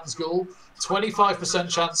sure hands ghoul. 25%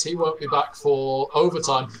 chance he won't be back for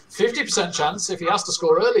overtime. 50% chance if he has to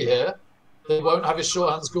score early here, they won't have his sure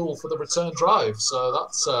hands ghoul for the return drive. So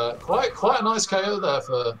that's quite a nice KO there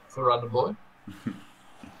for RandomBoy.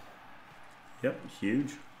 Yep,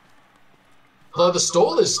 huge. Though the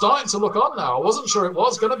stall is starting to look on now. I wasn't sure it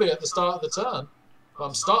was going to be at the start of the turn.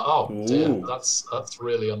 Oh dear, that's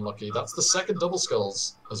really unlucky. That's the second double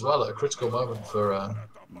skulls as well at a critical moment for.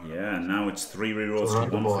 Yeah, now it's 3 rerolls to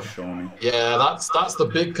 1 for Seanyy. Yeah, that's the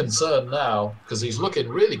big concern now, because he's looking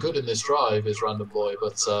really good in this drive, is RandomBoy,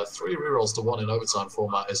 but 3 rerolls to 1 in overtime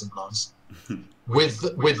format isn't nice. with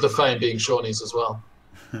the fame being Seany's as well.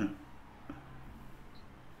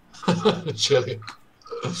 Chilly.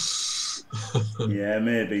 Yeah,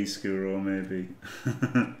 maybe Skuro, maybe.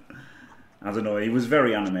 I don't know. He was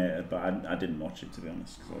very animated, but I didn't watch it, to be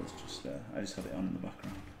honest, because I just had it on in the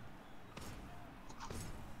background.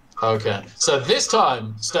 Okay, so this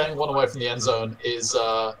time staying 1 away from the end zone is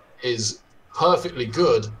perfectly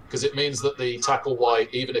good, because it means that the tackle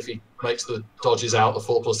white, even if he makes the dodges out, the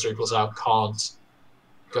 4+3+ out, can't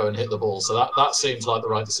go and hit the ball. So that seems like the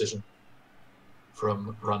right decision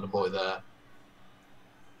from RandomBoy there.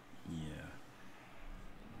 Yeah.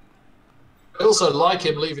 I also like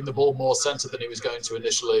him leaving the ball more centered than he was going to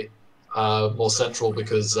initially, more central,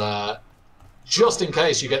 because just in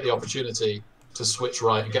case you get the opportunity to switch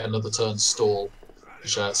right and get another turn stall,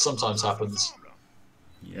 which sometimes happens.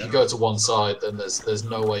 Yeah. If you go to one side, then there's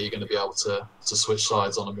no way you're going to be able to switch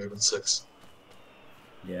sides on a movement 6.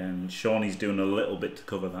 Yeah, and Seany's doing a little bit to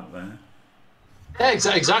cover that there. Yeah,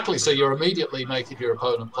 exactly. So you're immediately making your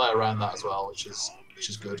opponent play around that as well, which is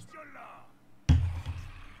good.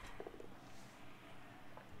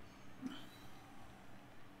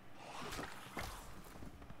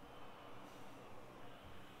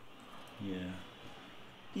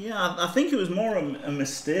 Yeah, I think it was more a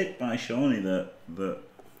mistake by Seanyy that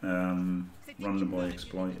RandomBoy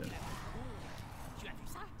exploited.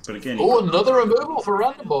 But again, another removal for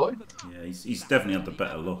RandomBoy. Yeah, he's definitely had the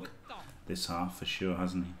better luck this half for sure,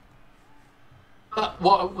 hasn't he?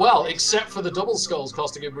 Well, except for the double skulls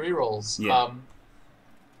costing him rerolls. Yeah.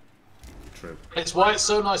 True. It's why it's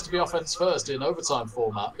so nice to be offense first in overtime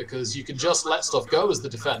format, because you can just let stuff go as the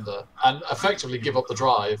defender and effectively give up the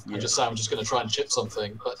drive and just say, I'm just going to try and chip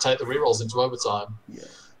something, but take the rerolls into overtime. Yeah.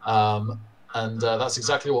 And that's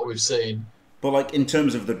exactly what we've seen. But like in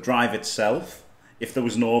terms of the drive itself, if there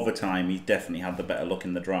was no overtime, he definitely had the better luck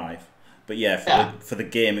in the drive. But yeah, for the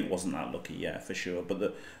game, it wasn't that lucky, yeah, for sure.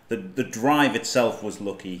 But the drive itself was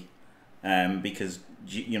lucky, because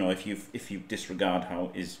if you disregard how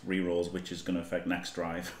his rerolls, which is going to affect next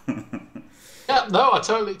drive. Yeah, no, I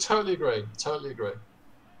totally agree. Totally agree.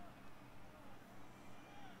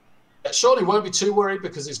 Seanyy won't be too worried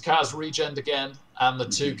because his Kaz regened again, and the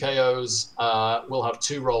 2 KOs will have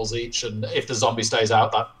 2 rolls each. And if the zombie stays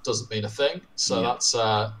out, that doesn't mean a thing. So that's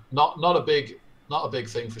not a big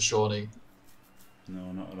thing for Seanyy.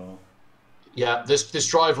 No, not at all. Yeah, this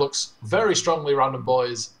drive looks very strongly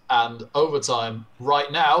RandomBoy's, and overtime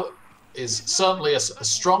right now is certainly a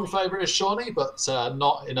strong favourite as Seanyy, but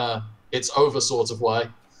not in a it's over sort of way.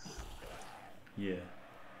 Yeah.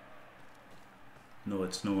 No,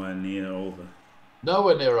 it's nowhere near over.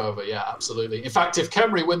 Nowhere near over, yeah, absolutely. In fact, if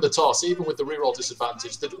Khemri win the toss, even with the reroll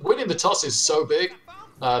disadvantage, winning the toss is so big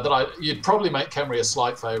that you'd probably make Khemri a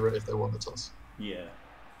slight favourite if they won the toss. Yeah.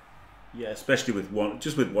 Yeah, especially with one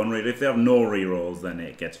reroll. If they have no rerolls, then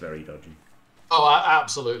it gets very dodgy. Oh,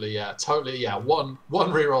 absolutely, yeah, totally, yeah. One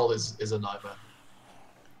reroll is a nightmare.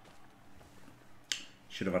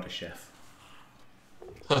 Should have had a chef.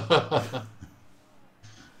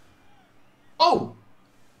 Oh,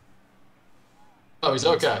 he's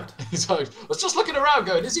okay. I was just looking around,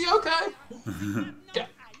 going, "Is he okay?" Yeah,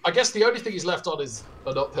 I guess the only thing he's left on is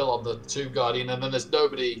an uphill on the Tomb Guardian, and then there's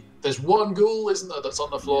nobody. There's one ghoul, isn't there, that's on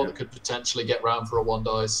the floor that could potentially get round for a 1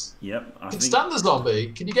 dice. Yep. You can stand the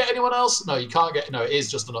zombie. Can you get anyone else? No, you can't get. No, it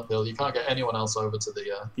is just an uphill. You can't get anyone else over to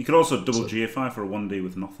the. You could also double GFI for a 1D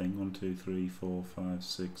with nothing. 1, 2, 3, 4, 5,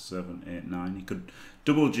 6, 7, 8, 9. You could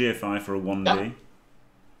double GFI for a 1D.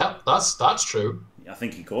 Yeah, that's true. I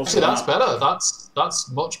think he goes. Actually, that's better.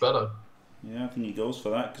 That's much better. Yeah, I think he goes for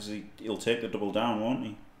that because he'll take the double down, won't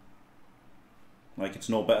he? Like it's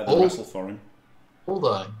no better than wrestle for him. All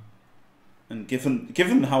day. And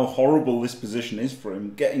given how horrible this position is for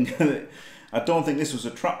him, getting I don't think this was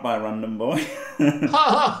a trap by RandomBoy.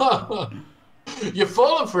 You're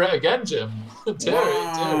falling for it again, Jim.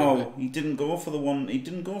 Wow, he didn't go for the one. He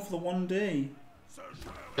didn't go for the 1D.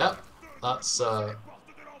 Yeah, that's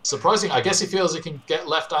surprising. I guess he feels he can get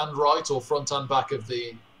left and right or front and back of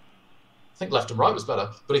the. I think left and right was better,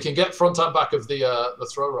 but he can get front and back of the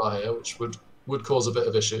throw right here, which would cause a bit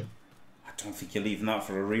of issue. I don't think you're leaving that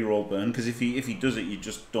for a reroll burn because if he does it, you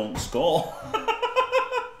just don't score.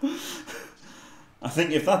 I think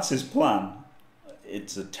if that's his plan,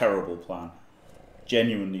 it's a terrible plan,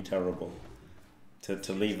 genuinely terrible.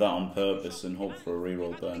 To leave that on purpose and hope for a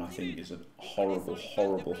reroll burn, I think is a horrible,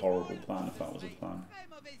 horrible, horrible plan. If that was a plan.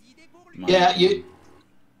 Yeah, you'd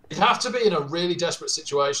have to be in a really desperate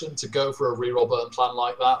situation to go for a reroll burn plan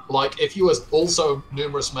like that. Like, if you were also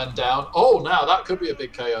numerous men down, now that could be a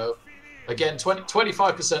big KO. Again,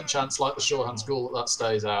 25% chance, like the Shorthand's Ghoul, that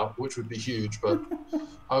stays out, which would be huge, but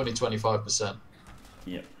only 25%.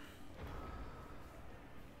 Yep.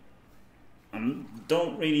 I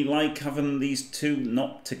don't really like having these two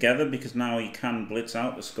not together because now he can blitz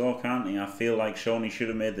out the score, can't he? I feel like Seanyy should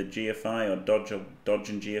have made the GFI or dodge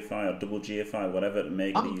and GFI or double GFI, whatever, to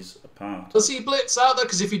make these apart. Does he blitz out though?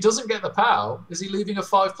 Because if he doesn't get the POW, is he leaving a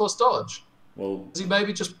 5+ dodge? Well, does he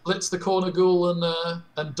maybe just blitz the corner ghoul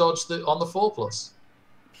and dodge on the 4+?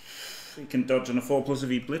 He can dodge on a 4+ if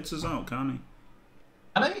he blitzes out, can't he?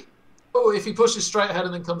 Can he? Oh, if he pushes straight ahead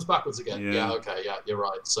and then comes backwards again. Yeah, okay, yeah, you're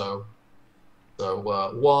right. So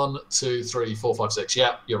 1, 2, 3, 4, 5, 6.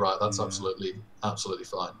 Yeah, you're right. That's absolutely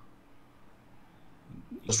fine.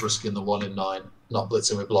 Just risking the 1 in 9, not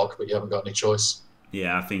blitzing with block, but you haven't got any choice.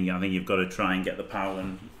 Yeah, I think you've got to try and get the power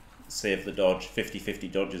and save the dodge.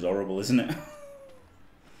 50-50 dodge is horrible, isn't it?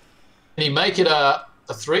 Can he make it a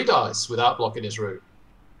 3 dice without blocking his route?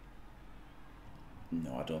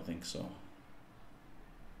 No, I don't think so.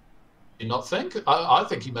 Do you not think? I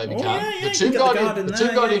think he maybe can. Yeah, the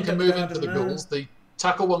Tomb Guardian can move into the ghouls. The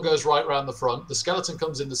tackle one goes right round the front. The skeleton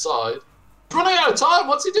comes in the side. He's running out of time.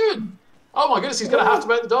 What's he doing? Oh my goodness, he's going to have to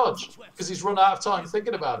make the dodge because he's run out of time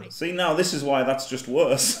thinking about it. See, now this is why that's just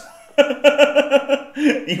worse. He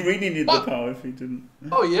really needed the power if he didn't.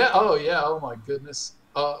 Oh yeah, oh my goodness.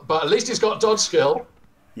 But at least he's got dodge skill.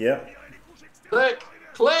 Yeah. Click.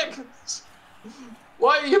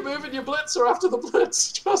 Why are you moving your blitzer after the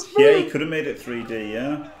blitz? Just move. Yeah, he could have made it 3D.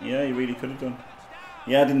 Yeah, he really could have done.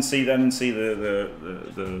 Yeah, I didn't see that. I didn't see the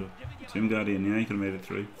Tomb Guardian. Yeah, he could have made it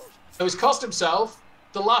 3. So he's cost himself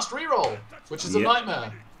the last reroll, which is a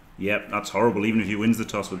nightmare. Yep, that's horrible. Even if he wins the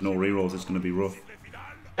toss with no rerolls, it's going to be rough.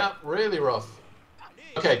 Yeah, really rough.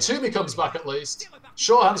 Okay, Toomey comes back at least.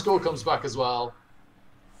 Shorthand's Ghoul comes back as well.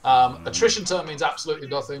 Attrition turn means absolutely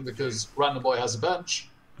nothing because RandomBoy has a bench.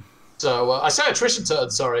 So I say attrition turn,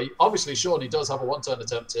 sorry. Obviously, Seanyy does have a 1-turn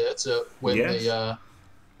attempt here to win the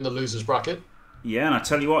loser's bracket. Yeah, and I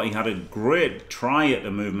tell you what, he had a great try at the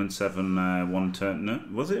movement 7 1-turn. No,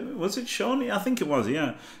 was it Seanyy? I think it was.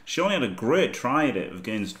 Yeah, Seanyy had a great try at it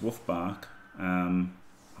against Wolfbark.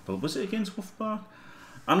 But was it against Wolfbark?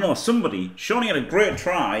 I don't know. Seanyy had a great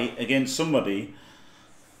try against somebody.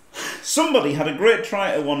 Somebody had a great try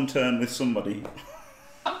at 1-turn with somebody.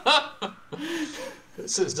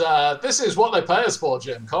 This is what they pay us for,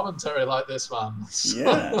 Jim. Commentary like this, man.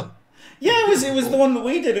 Yeah. Yeah, it was the one that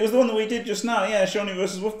we did. It was the one that we did just now. Yeah, Seanyy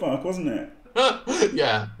versus Wolfbark, wasn't it?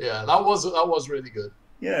 yeah, that was really good.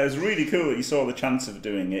 Yeah, it was really cool that he saw the chance of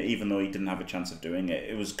doing it, even though he didn't have a chance of doing it.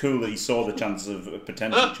 It was cool that he saw the chances of a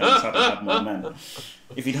potential chance had he had more men.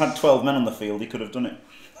 If he'd had 12 men on the field, he could have done it.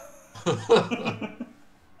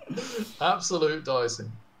 Absolute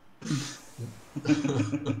dicing.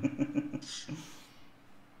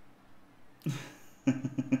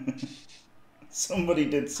 Somebody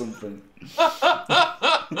did something.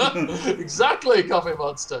 Exactly, Coffee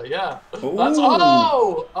Monster. Yeah. Ooh. That's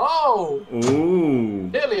Ooh.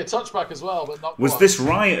 Nearly a touchback as well, but not. Was quite. this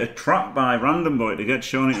riot a trap by RandomBoy to get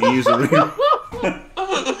Seanyy to use a real?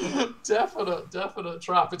 Definite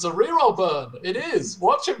trap. It's a reroll burn. It is.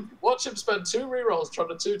 Watch him spend 2 rerolls trying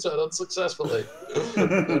to 2-turn unsuccessfully,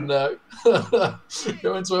 and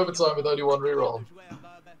go into overtime with only 1 reroll.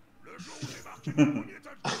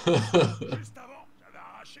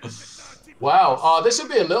 Wow. This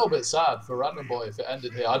would be a little bit sad for RandomBoy if it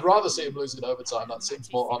ended here. I'd rather see him lose in overtime. That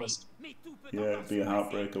seems more honest. Yeah, it'd be a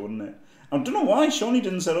heartbreaker, wouldn't it? I don't know why Seanyy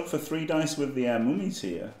didn't set up for 3 dice with the mummies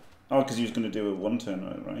here. Oh, because he was going to do a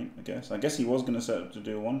 1-turner, right? I guess he was going to set up to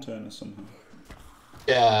do a 1-turner somehow.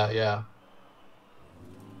 Yeah.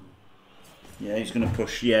 Yeah, he's going to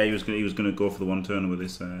push. Yeah, he was going to go for the 1-turner with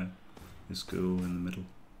his ghoul in the middle.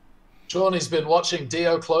 Seany's been watching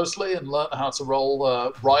Dio closely and learned how to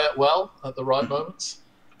roll Riot well at the right moments.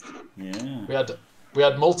 Yeah. We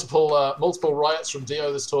had multiple Riots from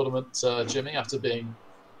Dio this tournament, Jimmy, after being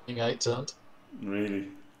 8-turned. Really?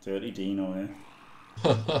 Dirty Dino,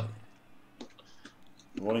 yeah.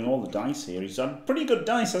 Rolling all the dice here. He's had pretty good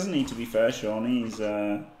dice, hasn't he, to be fair,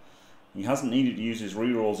 Seanyy? He hasn't needed to use his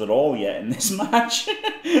rerolls at all yet in this match.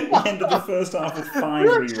 He ended the first half with 5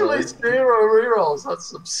 rerolls. Actually 0 rerolls.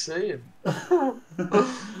 That's obscene.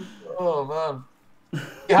 Oh, man.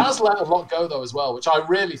 He has let a lot go, though, as well, which I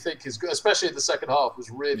really think is good, especially in the second half, was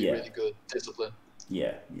really good discipline.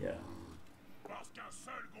 Yeah.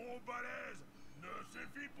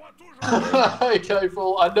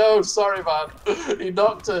 K-Fool, I know, sorry, man.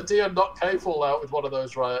 Dio knocked K-Fool out with one of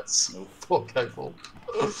those riots. Nope. Poor K-Fool.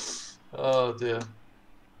 Oh, dear.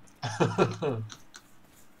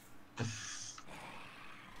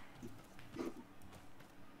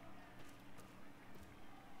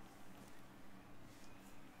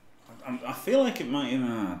 I feel like it might.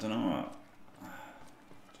 I don't know.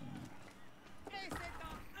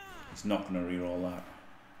 He's not going to re-roll that.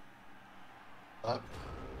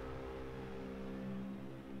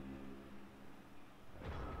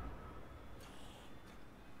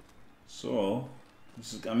 So,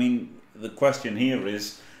 I mean, the question here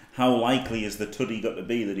is, how likely is the Tuddy got to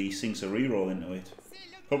be that he sinks a re-roll into it?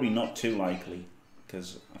 Probably not too likely,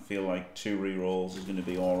 because I feel like 2 re-rolls is going to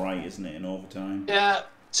be alright, isn't it, in overtime? Yeah,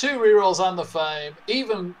 2 rerolls and the fame.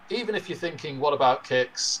 Even if you're thinking, what about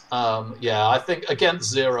kicks? Yeah, I think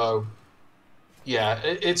against 0, yeah,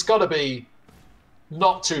 it's got to be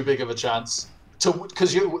not too big of a chance to,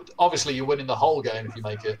 because obviously you're winning the whole game if you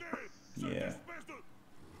make it. Yeah.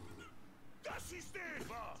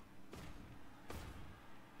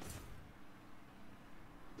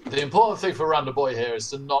 The important thing for RandomBoy here is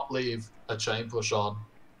to not leave a chain push on.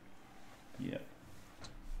 Yeah.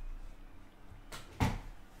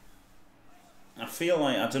 I feel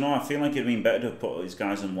like it'd been better to have put these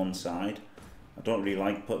guys on one side. I don't really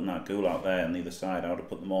like putting that ghoul out there on the other side. I would have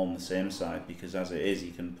put them all on the same side, because as it is,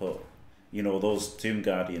 you can put, those Tomb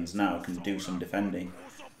Guardians now can do some defending.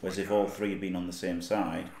 Whereas if all 3 had been on the same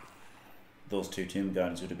side, those 2 Tomb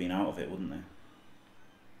Guardians would have been out of it, wouldn't they?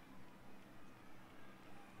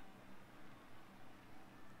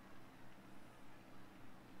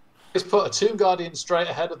 Just put a Tomb Guardian straight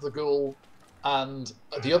ahead of the ghoul and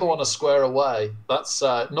the other one a square away. That's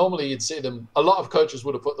normally you'd see them. A lot of coaches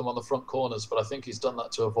would have put them on the front corners, but I think he's done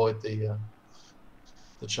that to avoid the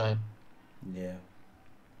chain. Yeah.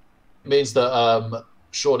 It means that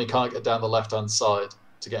Seanyy can't get down the left-hand side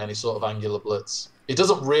to get any sort of angular blitz. He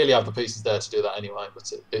doesn't really have the pieces there to do that anyway, but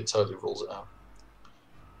it totally rules it out.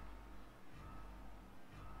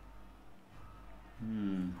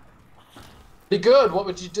 Be good. What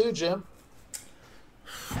would you do, Jim?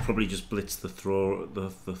 Probably just blitz the throw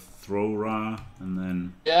Ra, and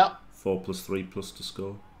then 4+3+ to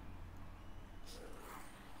score.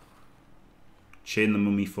 Chain the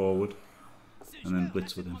mummy forward, and then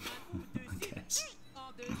blitz with him. I guess.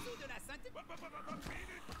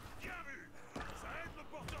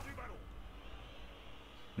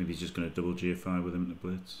 Maybe he's just going to double GFI with him to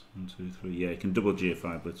blitz. 1, 2, 3. Yeah, he can double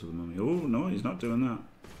GFI blitz with the mummy. Oh no, he's not doing that.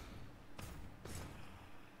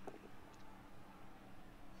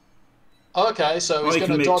 Okay, so he's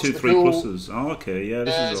going to dodge the 2, 3 pluses. Oh, okay, yeah.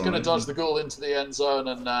 This is he's going to dodge the ghoul into the end zone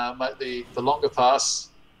and make the longer pass.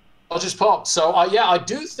 Dodge is popped. So yeah, I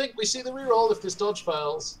do think we see the reroll if this dodge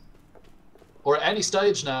fails, or at any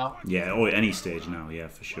stage now. Yeah, or at any stage now. Yeah,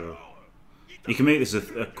 for sure. You can make this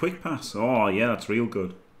a quick pass. Oh yeah, that's real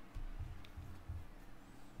good.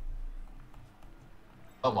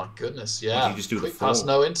 Oh my goodness, yeah. You just do quick pass,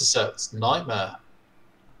 no intercepts. Nightmare.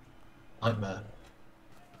 Nightmare.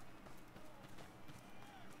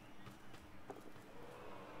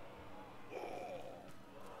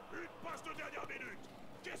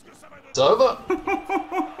 It's over.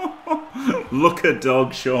 Look at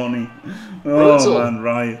dog, Seanyy. Brutal. Oh man,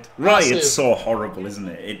 Riot. Massive. Riot's so horrible, isn't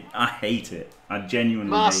it? I hate it. I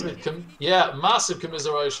genuinely hate it. Massive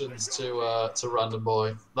commiserations to Random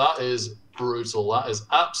Boy. That is brutal. That is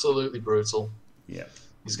absolutely brutal. Yeah.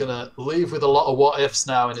 He's going to leave with a lot of what ifs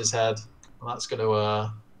now in his head, and that's going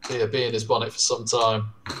to be in his bonnet for some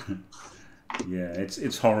time. Yeah,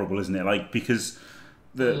 it's horrible, isn't it? Like, because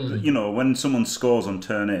the you know, when someone scores on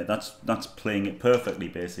turn 8, that's playing it perfectly,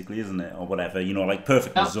 basically, isn't it? Or whatever, you know, like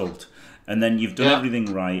perfect result. And then you've done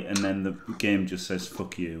everything right, and then the game just says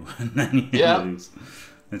 "fuck you," and then you lose.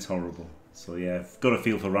 It's horrible. So yeah, I've got a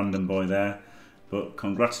feel for Random Boy there. But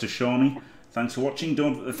congrats to Seanyy. Thanks for watching.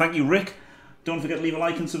 Thank you, Rick. Don't forget to leave a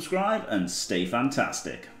like and subscribe, and stay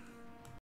fantastic.